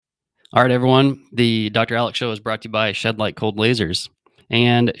All right, everyone. The Dr. Alex Show is brought to you by Shed Light Cold Lasers.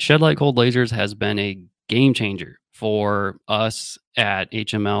 And Shed Light Cold Lasers has been a game changer for us at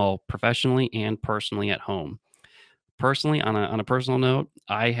HML professionally and personally at home. Personally, on a personal note,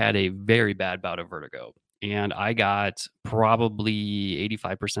 I had a very bad bout of vertigo. And I got probably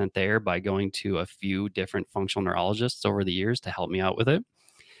 85% there by going to a few different functional neurologists over the years to help me out with it.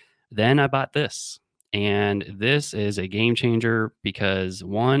 Then I bought this. And this is a game changer because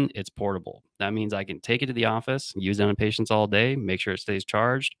one, it's portable. That means I can take it to the office, use it on patients all day, make sure it stays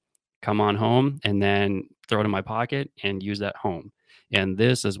charged, come on home, and then throw it in my pocket and use that home. And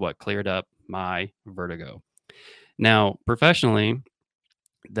this is what cleared up my vertigo. Now, professionally,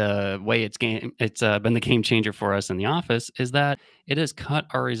 the way it's been the game changer for us in the office is that it has cut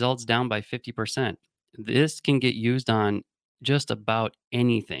our results down by 50%. This can get used on just about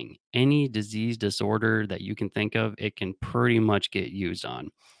anything, any disease disorder that you can think of, it can pretty much get used on.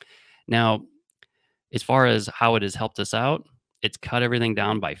 Now, as far as how it has helped us out, it's cut everything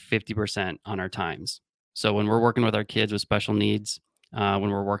down by 50% on our times. So when we're working with our kids with special needs, when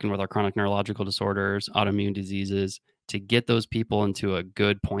we're working with our chronic neurological disorders, autoimmune diseases, to get those people into a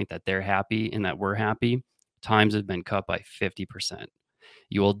good point that they're happy and that we're happy, times have been cut by 50%.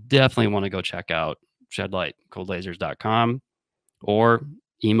 You will definitely want to go check out shedlightcoldlasers.com or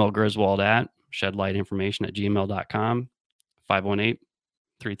email Griswold at shedlightinformation@gmail.com, 518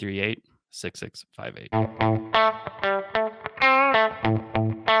 338 6658.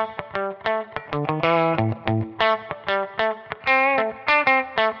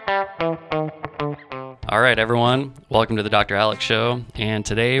 All right, everyone. Welcome to the Dr. Alex Show. And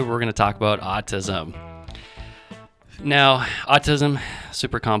today we're going to talk about autism. Now, autism,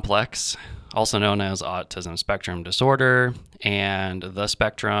 super complex, also known as autism spectrum disorder and the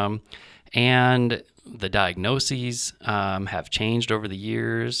spectrum. And the diagnoses have changed over the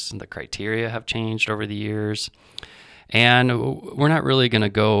years. The criteria have changed over the years. And we're not really going to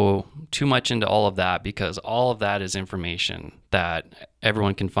go too much into all of that because all of that is information that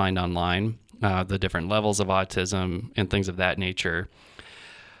everyone can find online, the different levels of autism and things of that nature.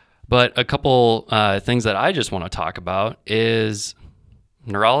 But a couple things that I just want to talk about is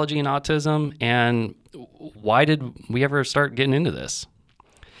neurology and autism and why did we ever start getting into this?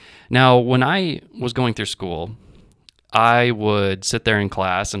 Now, when I was going through school, I would sit there in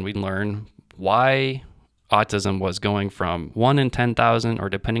class and we'd learn why autism was going from 1 in 10,000, or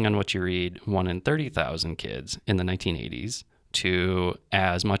depending on what you read, 1 in 30,000 kids in the 1980s to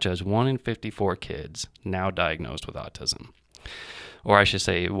as much as 1 in 54 kids now diagnosed with autism. Or I should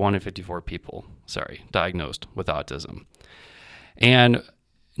say 1 in 54 people, diagnosed with autism. And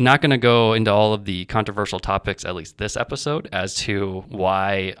not going to go into all of the controversial topics, at least this episode, as to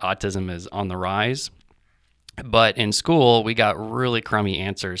why autism is on the rise. But in school, we got really crummy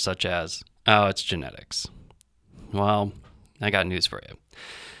answers such as, oh, it's genetics. Well, I got news for you.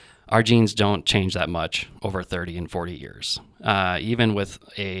 Our genes don't change that much over 30 and 40 years. Even with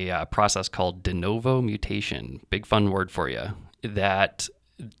a process called de novo mutation, big fun word for you, that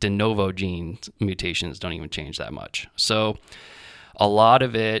de novo gene mutations don't even change that much. So a lot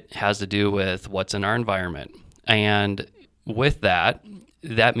of it has to do with what's in our environment. And with that,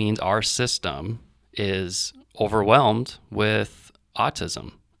 that means our system is overwhelmed with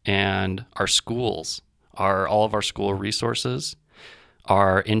autism, and our schools all of our school resources,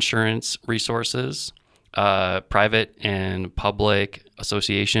 our insurance resources, private and public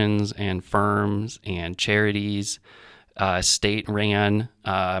associations and firms and charities, state-ran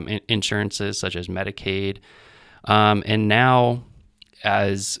insurances such as Medicaid. And now,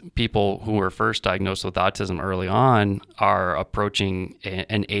 as people who were first diagnosed with autism early on are approaching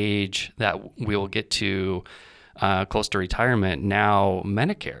an age that we will get to close to retirement, now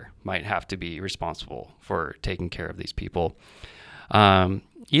Medicare might have to be responsible for taking care of these people.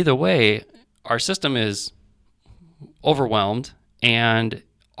 Either way, our system is overwhelmed, and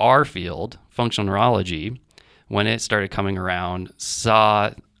our field, functional neurology, when it started coming around, saw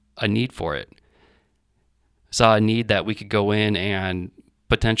a need for it. Saw a need that we could go in and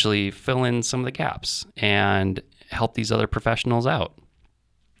potentially fill in some of the gaps and help these other professionals out.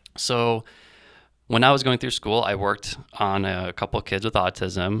 So when I was going through school, I worked on a couple of kids with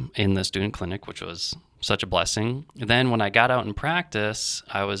autism in the student clinic, which was such a blessing. Then when I got out in practice,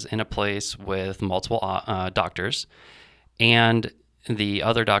 I was in a place with multiple doctors, and the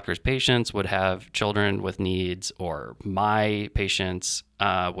other doctors' patients would have children with needs, or my patients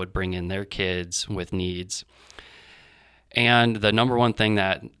would bring in their kids with needs. And the number one thing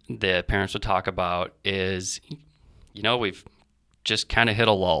that the parents would talk about is, we've just kind of hit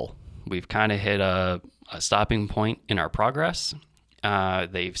a lull. We've kind of hit a stopping point in our progress.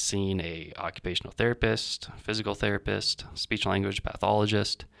 They've seen a occupational therapist, physical therapist, speech language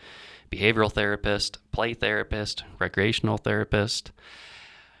pathologist, behavioral therapist, play therapist, recreational therapist,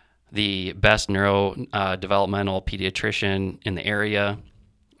 the best neurodevelopmental pediatrician in the area,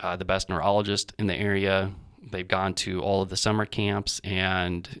 the best neurologist in the area. They've gone to all of the summer camps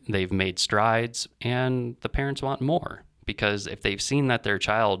and they've made strides, and the parents want more, because if they've seen that their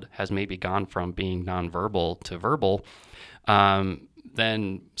child has maybe gone from being nonverbal to verbal,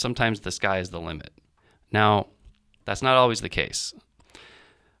 then sometimes the sky is the limit. Now, that's not always the case.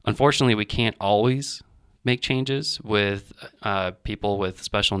 Unfortunately, we can't always make changes with people with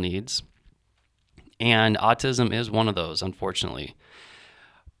special needs, and autism is one of those, unfortunately.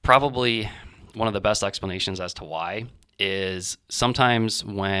 Probably one of the best explanations as to why is sometimes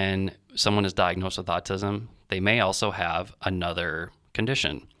when someone is diagnosed with autism, they may also have another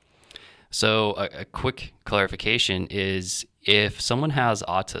condition. So a quick clarification is, if someone has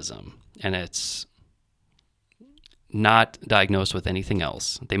autism and it's not diagnosed with anything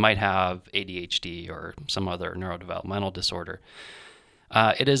else, they might have ADHD or some other neurodevelopmental disorder.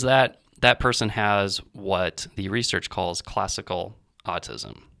 It is that person has what the research calls classical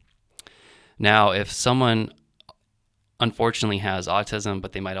autism. Now, if someone unfortunately has autism,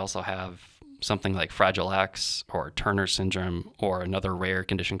 but they might also have something like Fragile X or Turner syndrome or another rare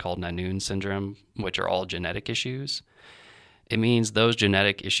condition called Noon syndrome, which are all genetic issues, it means those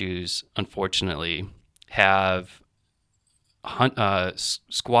genetic issues, unfortunately, have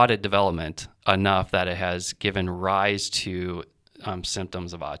squatted development enough that it has given rise to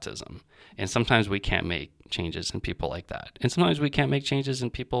symptoms of autism. And sometimes we can't make changes in people like that. And sometimes we can't make changes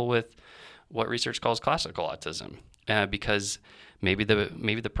in people with what research calls classical autism, because maybe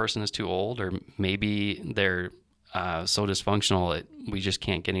the person is too old, or maybe they're so dysfunctional that we just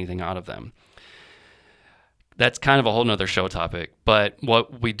can't get anything out of them. That's kind of a whole nother show topic, but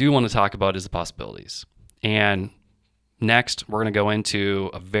what we do want to talk about is the possibilities. And next, we're going to go into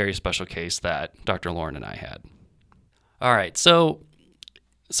a very special case that Dr. Lauren and I had. All right, so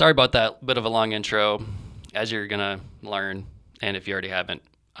sorry about that bit of a long intro. As you're going to learn, and if you already haven't,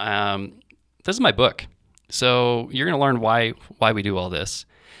 this is my book. So you're going to learn why we do all this.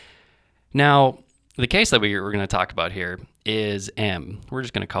 Now, the case that we're going to talk about here is M. We're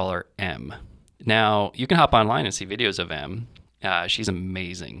just going to call her M. Now, you can hop online and see videos of M. She's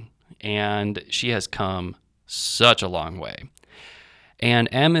amazing, and she has come such a long way. And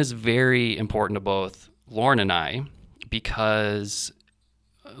M is very important to both Lauren and I, because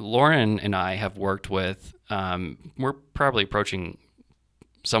Lauren and I have worked with, we're probably approaching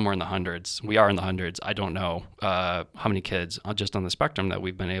somewhere in the hundreds. We are in the hundreds. I don't know how many kids just on the spectrum that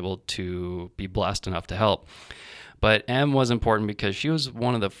we've been able to be blessed enough to help. But M was important because she was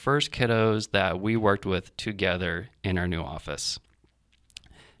one of the first kiddos that we worked with together in our new office.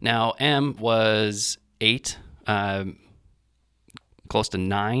 Now, M was 8, close to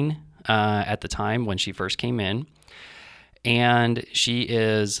 9 at the time when she first came in. And she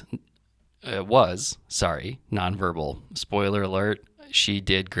was nonverbal. Spoiler alert, she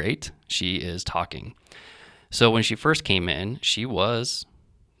did great. She is talking. So when she first came in, she was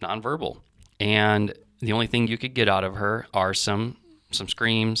nonverbal. And the only thing you could get out of her are some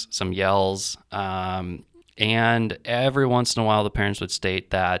screams, some yells, and every once in a while the parents would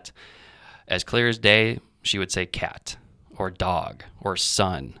state that, as clear as day, she would say cat or dog or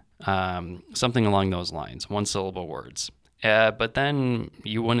son, something along those lines, one-syllable words. But then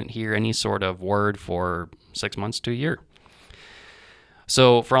you wouldn't hear any sort of word for 6 months to a year.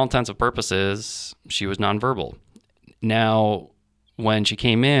 So for all intents and purposes, she was nonverbal. Now, when she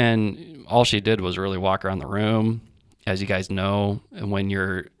came in, all she did was really walk around the room. As you guys know,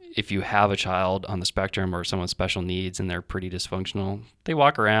 if you have a child on the spectrum or someone with special needs and they're pretty dysfunctional, they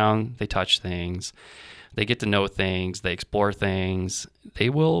walk around, they touch things, they get to know things, they explore things, they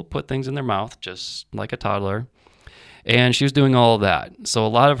will put things in their mouth just like a toddler. And she was doing all of that. So a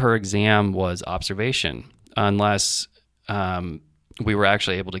lot of her exam was observation, unless we were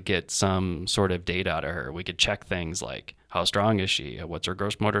actually able to get some sort of data out of her. We could check things like, how strong is she? What's her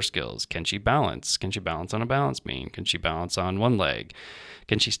gross motor skills? Can she balance? Can she balance on a balance beam? Can she balance on one leg?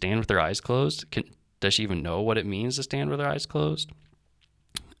 Can she stand with her eyes closed? Does she even know what it means to stand with her eyes closed?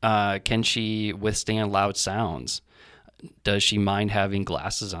 Can she withstand loud sounds? Does she mind having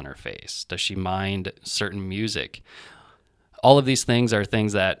glasses on her face? Does she mind certain music? All of these things are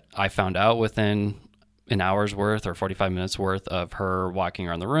things that I found out within an hour's worth or 45 minutes worth of her walking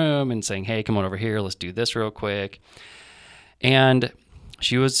around the room and saying, hey, come on over here, let's do this real quick. And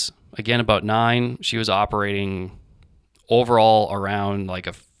she was, again, about 9. She was operating overall around like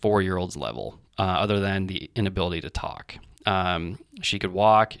a 4-year-old's level, other than the inability to talk. She could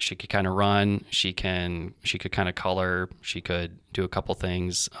walk, she could kind of run, she could kind of color, she could do a couple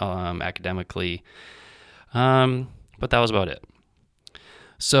things academically, but that was about it.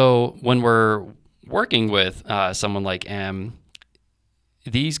 So when we're working with someone like M,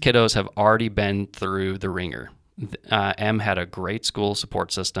 these kiddos have already been through the ringer. M had a great school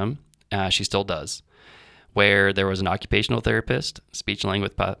support system. She still does, where there was an occupational therapist, speech and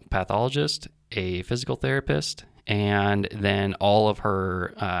language pathologist, a physical therapist, and then all of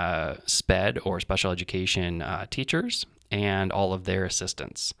her SPED or special education teachers and all of their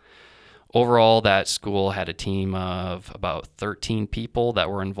assistants. Overall, that school had a team of about 13 people that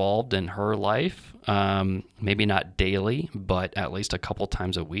were involved in her life. Maybe not daily, but at least a couple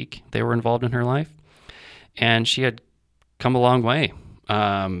times a week they were involved in her life. And she had come a long way,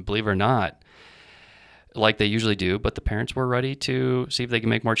 believe it or not, like they usually do, but the parents were ready to see if they can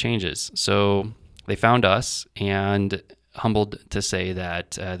make more changes. So they found us, and humbled to say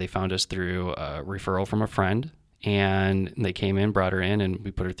that they found us through a referral from a friend. And they came in, brought her in, and we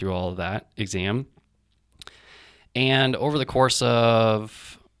put her through all of that exam. And over the course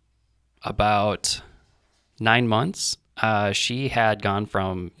of about 9 months, she had gone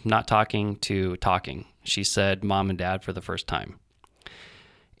from not talking to talking. She said mom and dad for the first time.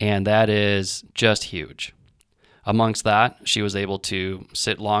 And that is just huge. Amongst that, she was able to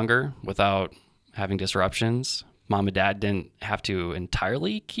sit longer without having disruptions. Mom and dad didn't have to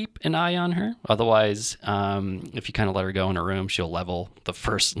entirely keep an eye on her. Otherwise, if you kind of let her go in a room, she'll level the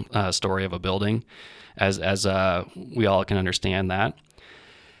first story of a building, as we all can understand that.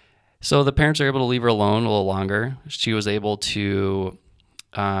 So the parents are able to leave her alone a little longer. She was able to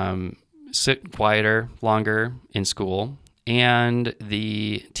sit quieter longer in school. And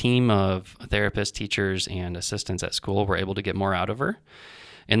the team of therapists, teachers, and assistants at school were able to get more out of her.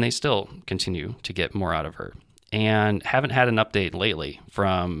 And they still continue to get more out of her. And haven't had an update lately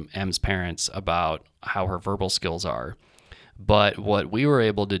from M's parents about how her verbal skills are. But what we were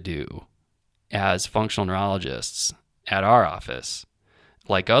able to do as functional neurologists at our office,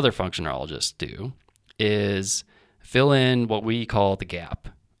 like other functional neurologists do, is fill in what we call the gap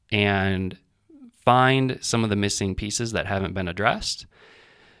and find some of the missing pieces that haven't been addressed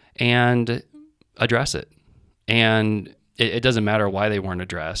and address it. And it doesn't matter why they weren't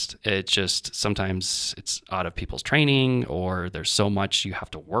addressed. It's just sometimes it's out of people's training, or there's so much you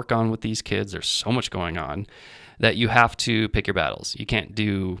have to work on with these kids. There's so much going on that you have to pick your battles. You can't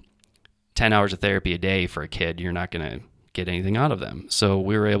do 10 hours of therapy a day for a kid. You're not going to get anything out of them. So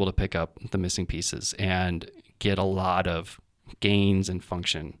we were able to pick up the missing pieces and get a lot of gains and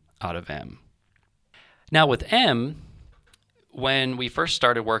function out of M. Now with M, when we first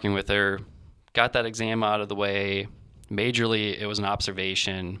started working with her, got that exam out of the way, majorly it was an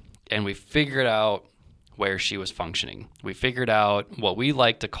observation, and we figured out where she was functioning. We figured out what we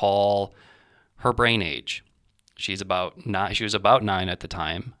like to call her brain age. She was about 9 at the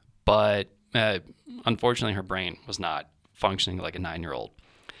time, but unfortunately her brain was not functioning like a 9-year-old.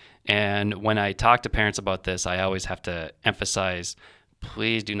 And when I talk to parents about this, I always have to emphasize,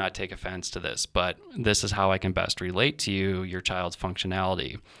 please do not take offense to this, but this is how I can best relate to you, your child's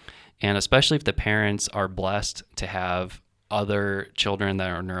functionality. And especially if the parents are blessed to have other children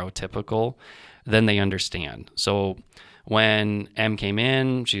that are neurotypical, then they understand. So when M came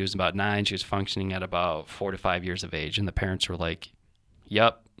in, she was about 9, she was functioning at about 4 to 5 years of age, and the parents were like,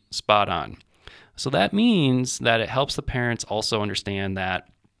 yep, spot on. So that means that it helps the parents also understand that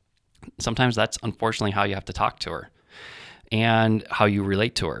sometimes that's unfortunately how you have to talk to her and how you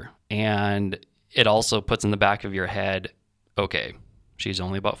relate to her. And it also puts in the back of your head, okay, she's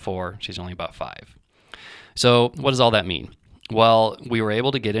only about 4, she's only about 5. So what does all that mean? Well, we were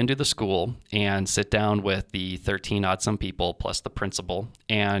able to get into the school and sit down with the 13 odd some people plus the principal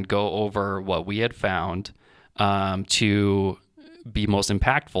and go over what we had found to be most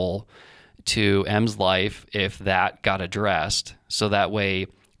impactful to M's life if that got addressed, so that way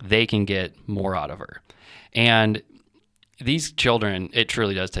they can get more out of her. And these children, it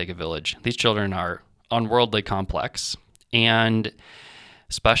truly does take a village. These children are unworldly complex, and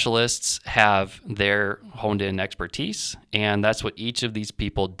specialists have their honed in expertise, and that's what each of these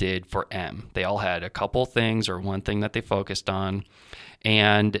people did for M. They all had a couple things or one thing that they focused on,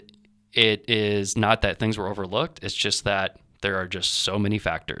 and it is not that things were overlooked. It's just that there are just so many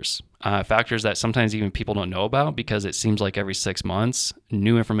factors that sometimes even people don't know about, because it seems like every 6 months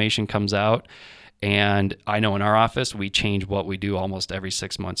new information comes out. And I know in our office, we change what we do almost every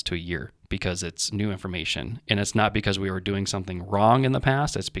 6 months to a year because it's new information. And it's not because we were doing something wrong in the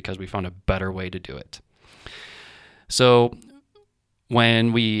past. It's because we found a better way to do it. So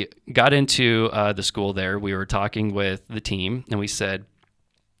when we got into the school there, we were talking with the team and we said,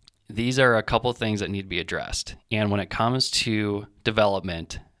 these are a couple things that need to be addressed. And when it comes to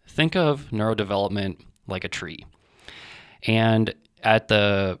development, think of neurodevelopment like a tree. And at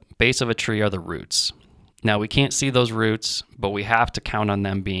the base of a tree are the roots. Now, we can't see those roots, but we have to count on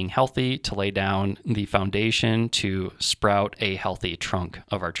them being healthy to lay down the foundation to sprout a healthy trunk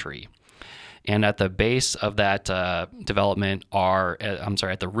of our tree. And at the base of that development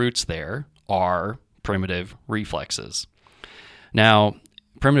at the roots there are primitive reflexes. Now,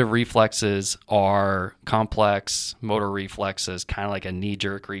 primitive reflexes are complex motor reflexes, kind of like a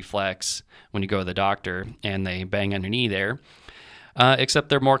knee-jerk reflex when you go to the doctor and they bang on your knee there, except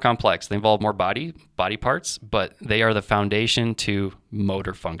they're more complex. They involve more body parts, but they are the foundation to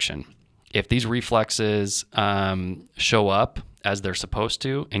motor function. If these reflexes show up as they're supposed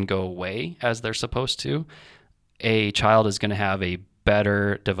to and go away as they're supposed to, a child is going to have a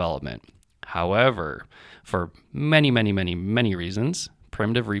better development. However, for many, many, many, many reasons,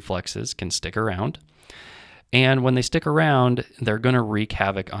 primitive reflexes can stick around. And when they stick around, they're going to wreak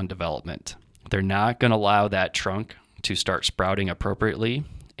havoc on development. They're not going to allow that trunk to start sprouting appropriately,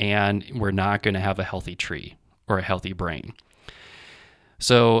 and we're not going to have a healthy tree or a healthy brain.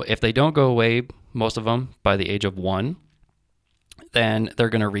 So if they don't go away, most of them by the age of 1, then they're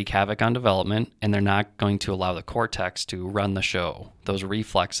going to wreak havoc on development, and they're not going to allow the cortex to run the show. Those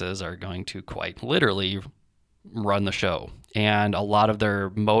reflexes are going to quite literally run the show. And a lot of their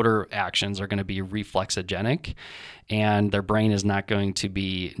motor actions are going to be reflexogenic, and their brain is not going to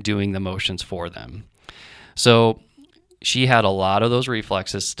be doing the motions for them. So she had a lot of those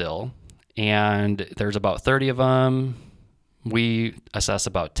reflexes still, and there's about 30 of them. We assess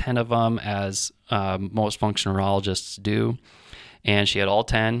about 10 of them, as most functional neurologists do. And she had all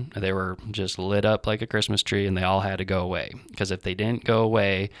 10. They were just lit up like a Christmas tree, and they all had to go away. Because if they didn't go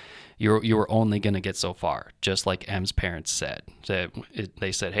away, you were only going to get so far, just like M's parents said.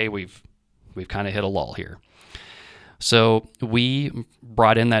 They said, hey, we've kind of hit a lull here. So we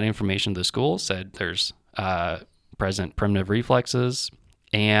brought in that information to the school, said there's present primitive reflexes,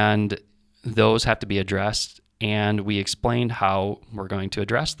 and those have to be addressed, and we explained how we're going to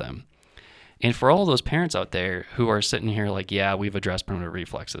address them. And for all those parents out there who are sitting here like, yeah, we've addressed primitive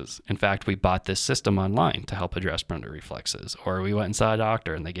reflexes. In fact, we bought this system online to help address primitive reflexes. Or we went and saw a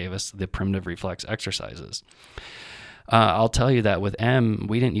doctor and they gave us the primitive reflex exercises. I'll tell you that with M,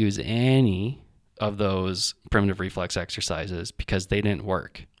 we didn't use any of those primitive reflex exercises because they didn't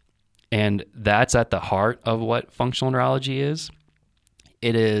work. And that's at the heart of what functional neurology is.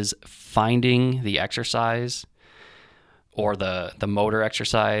 It is finding the exercise or the motor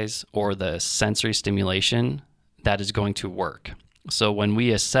exercise or the sensory stimulation that is going to work. So when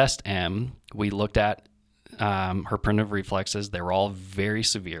we assessed M, we looked at her primitive reflexes. They were all very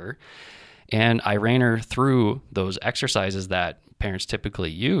severe. And I ran her through those exercises that parents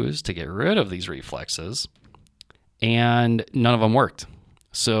typically use to get rid of these reflexes, and none of them worked.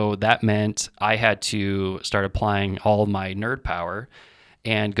 So that meant I had to start applying all of my nerd power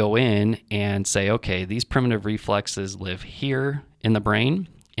and go in and say, okay, these primitive reflexes live here in the brain,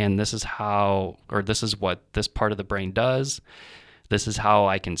 and this is what this part of the brain does. This is how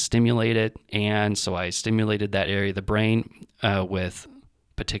I can stimulate it. And so I stimulated that area of the brain with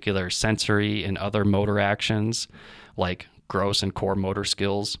particular sensory and other motor actions like gross and core motor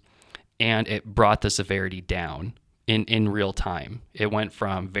skills, and it brought the severity down in real time. It went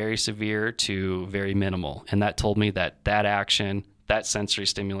from very severe to very minimal, and that told me that action, that sensory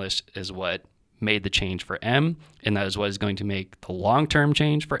stimulus is what made the change for M, and that is what is going to make the long-term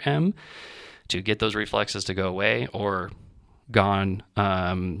change for M to get those reflexes to go away or gone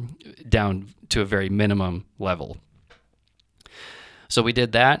down to a very minimum level. So we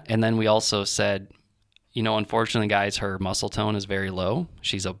did that, and then we also said, unfortunately, guys, her muscle tone is very low.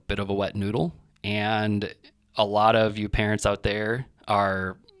 She's a bit of a wet noodle, and a lot of you parents out there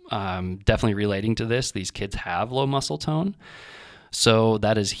are definitely relating to this. These kids have low muscle tone. So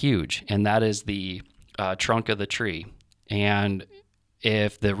that is huge, and that is the trunk of the tree. And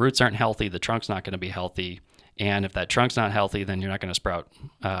if the roots aren't healthy, the trunk's not going to be healthy. And if that trunk's not healthy, then you're not going to sprout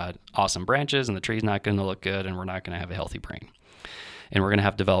awesome branches, and the tree's not going to look good, and we're not going to have a healthy brain. And we're going to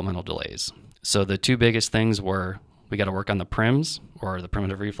have developmental delays. So the two biggest things were we got to work on the prims, or the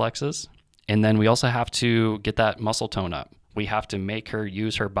primitive reflexes, and then we also have to get that muscle tone up. We have to make her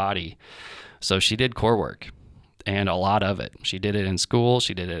use her body. So she did core work. And a lot of it. She did it in school,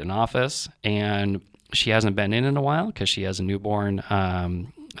 she did it in office, and she hasn't been in a while because she has a newborn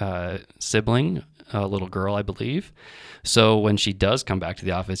sibling, a little girl, I believe. So when she does come back to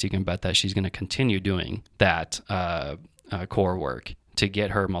the office, you can bet that she's going to continue doing that core work. to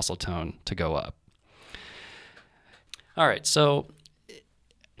get her muscle tone to go up. All right, so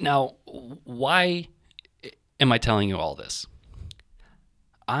now why am I telling you all this?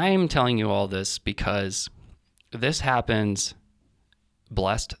 I'm telling you all this because this happens,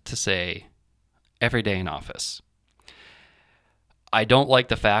 blessed to say, every day in office. I don't like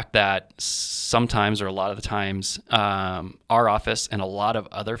the fact that sometimes, or a lot of the times, our office and a lot of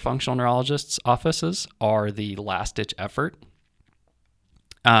other functional neurologists' offices are the last-ditch effort.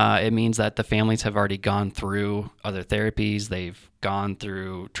 It means that the families have already gone through other therapies, they've gone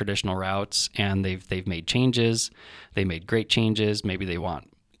through traditional routes, and they've made changes. They made great changes. Maybe they want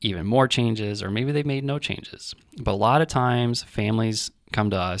even more changes, or maybe they've made no changes. But a lot of times, families come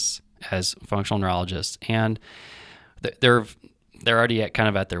to us as functional neurologists, and they're already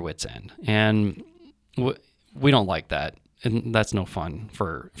at their wits' end, and we don't like that, and that's no fun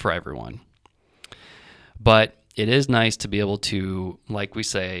for everyone. But it is nice to be able to, like we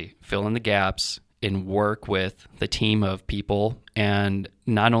say, fill in the gaps and work with the team of people, and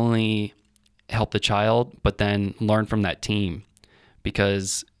not only help the child, but then learn from that team,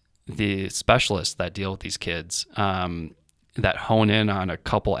 because the specialists that deal with these kids, that hone in on a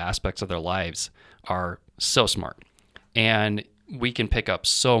couple aspects of their lives, are so smart, and we can pick up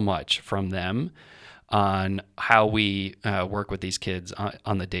so much from them on how we work with these kids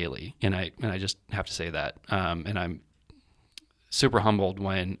on the daily. And I just have to say that. And I'm super humbled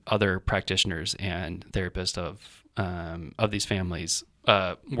when other practitioners and therapists of these families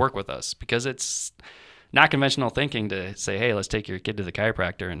work with us, because it's not conventional thinking to say, hey, let's take your kid to the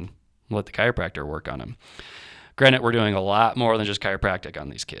chiropractor and let the chiropractor work on him. Granted, we're doing a lot more than just chiropractic on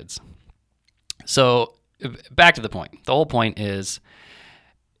these kids. So back to the point. The whole point is,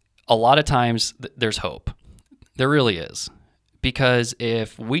 a lot of times there's hope. There really is. Because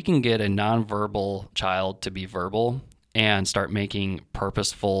if we can get a nonverbal child to be verbal and start making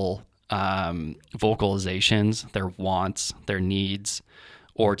purposeful vocalizations, their wants, their needs,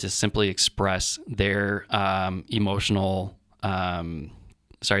 or to simply express their emotional,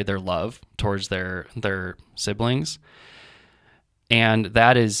 their love towards their siblings, and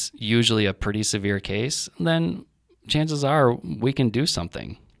that is usually a pretty severe case, then chances are we can do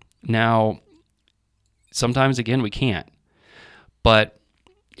something. Now, sometimes, again, we can't. But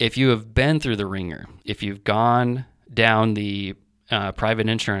if you have been through the ringer, if you've gone down the private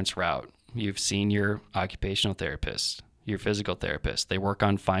insurance route, you've seen your occupational therapist, your physical therapist. They work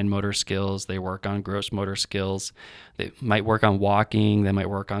on fine motor skills. They work on gross motor skills. They might work on walking. They might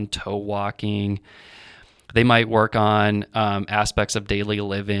work on toe walking. They might work on aspects of daily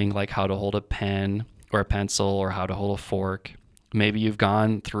living, like how to hold a pen or a pencil, or how to hold a fork. Maybe you've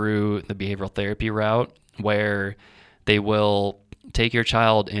gone through the behavioral therapy route, where they will take your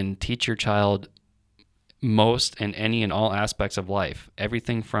child and teach your child most and any and all aspects of life.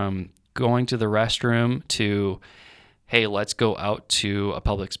 Everything from going to the restroom to, hey, let's go out to a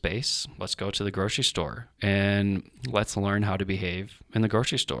public space. Let's go to the grocery store and let's learn how to behave in the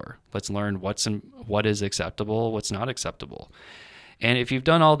grocery store. Let's learn what is acceptable, what's not acceptable. And if you've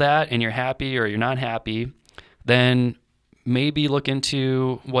done all that and you're happy or you're not happy, then maybe look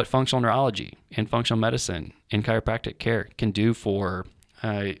into what functional neurology and functional medicine and chiropractic care can do for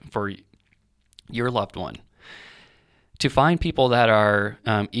your loved one. To find people that are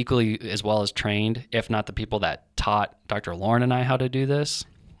equally as well as trained, if not the people that taught Dr. Lauren and I how to do this,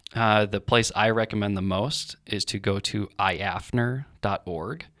 the place I recommend the most is to go to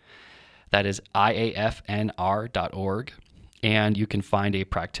iafnr.org. That is iafnr.org. And you can find a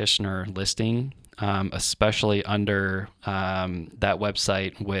practitioner listing, especially under that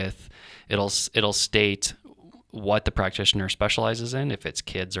website. It'll state what the practitioner specializes in, if it's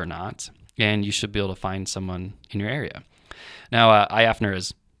kids or not, and you should be able to find someone in your area. Now, iAFNR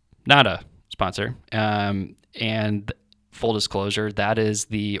is not a sponsor, and full disclosure, that is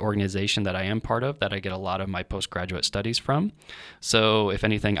the organization that I am part of, that I get a lot of my postgraduate studies from. So if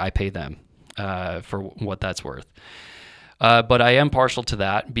anything, I pay them for what that's worth. But I am partial to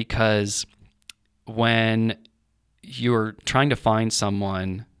that, because when you're trying to find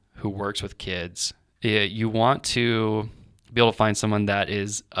someone who works with kids, you want to be able to find someone that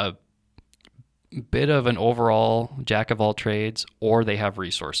is a bit of an overall jack of all trades, or they have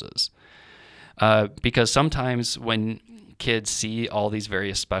resources. Because sometimes when kids see all these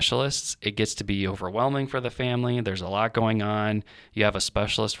various specialists, it gets to be overwhelming for the family. There's a lot going on. You have a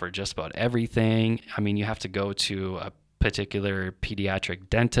specialist for just about everything. I mean, you have to go to a particular pediatric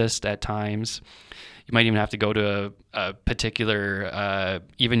dentist at times. You might even have to go to a particular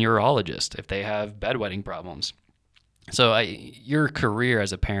even urologist if they have bedwetting problems. So your career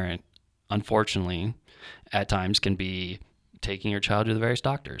as a parent, unfortunately, at times can be taking your child to the various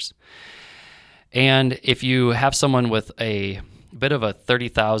doctors. And if you have someone with a bit of a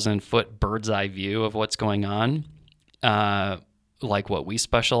 30,000-foot bird's eye view of what's going on, like what we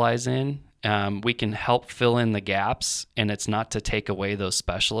specialize in, we can help fill in the gaps. And it's not to take away those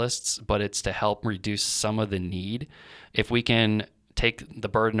specialists, but it's to help reduce some of the need. If we can take the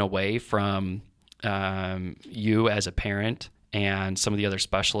burden away from you as a parent and some of the other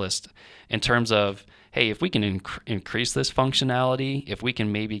specialists in terms of, hey, if we can increase this functionality, if we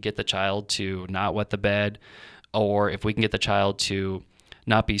can maybe get the child to not wet the bed, or if we can get the child to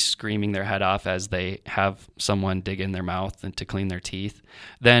not be screaming their head off as they have someone dig in their mouth and to clean their teeth,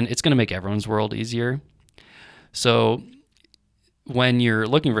 then it's going to make everyone's world easier. So when you're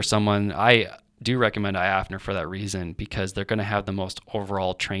looking for someone, I do recommend IAFNR for that reason, because they're going to have the most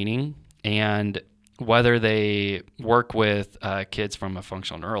overall training. And whether they work with kids from a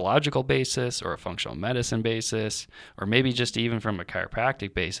functional neurological basis or a functional medicine basis, or maybe just even from a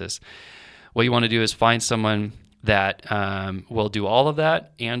chiropractic basis, what you want to do is find someone that will do all of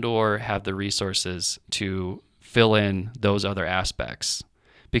that and or have the resources to fill in those other aspects,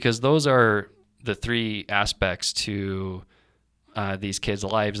 because those are the three aspects to these kids'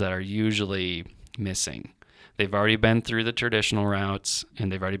 lives that are usually missing. They've already been through the traditional routes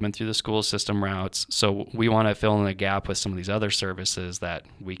and they've already been through the school system routes. So we want to fill in the gap with some of these other services that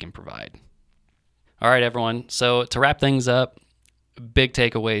we can provide. All right, everyone. So to wrap things up, big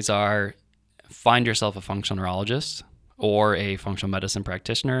takeaways are: find yourself a functional neurologist or a functional medicine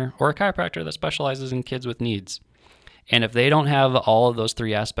practitioner or a chiropractor that specializes in kids with needs. And if they don't have all of those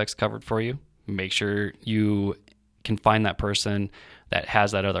three aspects covered for you, make sure you can find that person that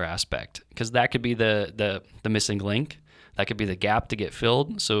has that other aspect, because that could be the missing link. That could be the gap to get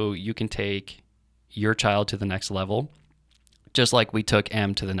filled so you can take your child to the next level, just like we took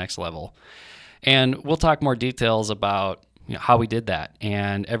M to the next level. And we'll talk more details about how we did that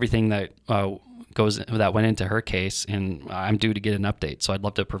and everything that went into her case. And I'm due to get an update, so I'd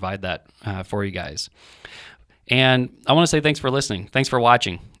love to provide that for you guys. And I want to say thanks for listening. Thanks for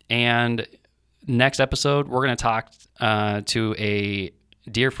watching. And next episode, we're going to talk to a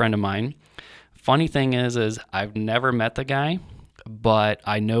dear friend of mine. Funny thing is I've never met the guy, but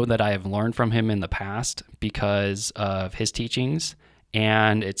I know that I have learned from him in the past because of his teachings.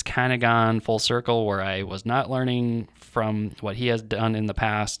 And it's kind of gone full circle where I was not learning from what he has done in the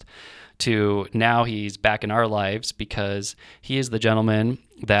past to now he's back in our lives, because he is the gentleman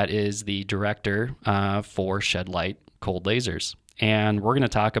that is the director for Shed Light Cold Lasers. And we're going to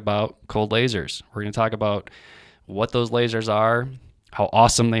talk about cold lasers. We're going to talk about what those lasers are, how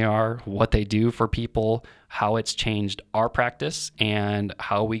awesome they are, what they do for people, how it's changed our practice, and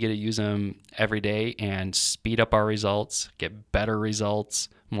how we get to use them every day and speed up our results, get better results,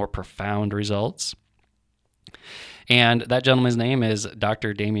 more profound results. And that gentleman's name is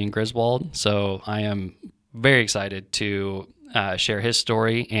Dr. Damian Griswold. So I am very excited to share his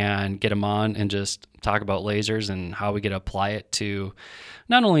story and get him on and just talk about lasers and how we get to apply it to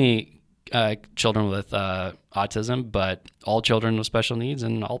not only children with autism, but all children with special needs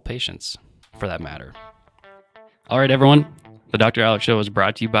and all patients for that matter. All right, everyone. The Dr. Alex Show is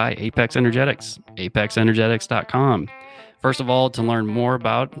brought to you by Apex Energetics, apexenergetics.com. First of all, to learn more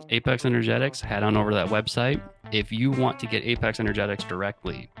about Apex Energetics, head on over to that website. If you want to get Apex Energetics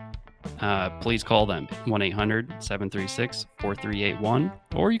directly, please call them 1-800-736-4381,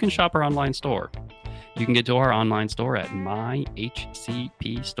 or you can shop our online store. You can get to our online store at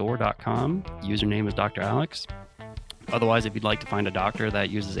myhcpstore.com. Username is Dr. Alex. Otherwise, if you'd like to find a doctor that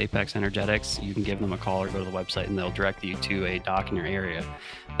uses Apex Energetics, you can give them a call or go to the website and they'll direct you to a doc in your area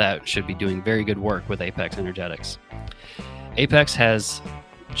that should be doing very good work with Apex Energetics. Apex has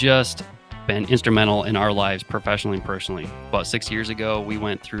just been instrumental in our lives professionally and personally. About 6 years ago, we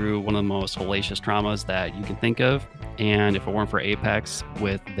went through one of the most hellacious traumas that you can think of. And if it weren't for Apex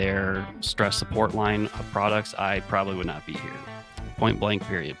with their stress support line of products, I probably would not be here. Point blank,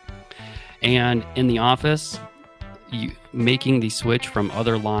 period. And in the office, making the switch from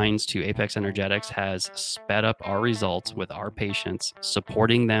other lines to Apex Energetics has sped up our results with our patients,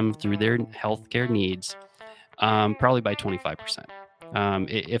 supporting them through their healthcare needs, probably by 25%,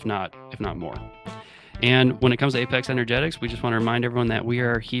 if not more. And when it comes to Apex Energetics, we just want to remind everyone that we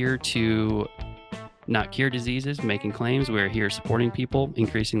are here to not cure diseases, making claims. We're here supporting people,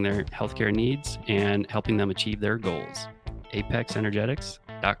 increasing their healthcare needs, and helping them achieve their goals.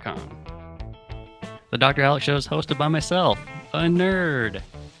 apexenergetics.com. The Dr. Alex Show is hosted by myself, a nerd,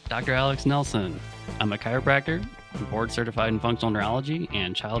 Dr. Alex Nelson. I'm a chiropractor, board certified in functional neurology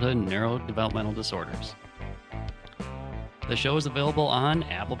and childhood neurodevelopmental disorders. The show is available on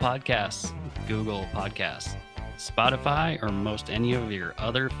Apple Podcasts, Google Podcasts, Spotify, or most any of your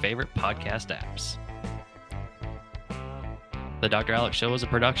other favorite podcast apps. The Dr. Alex Show is a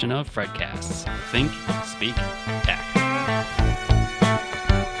production of Fredcasts. Think, speak, act.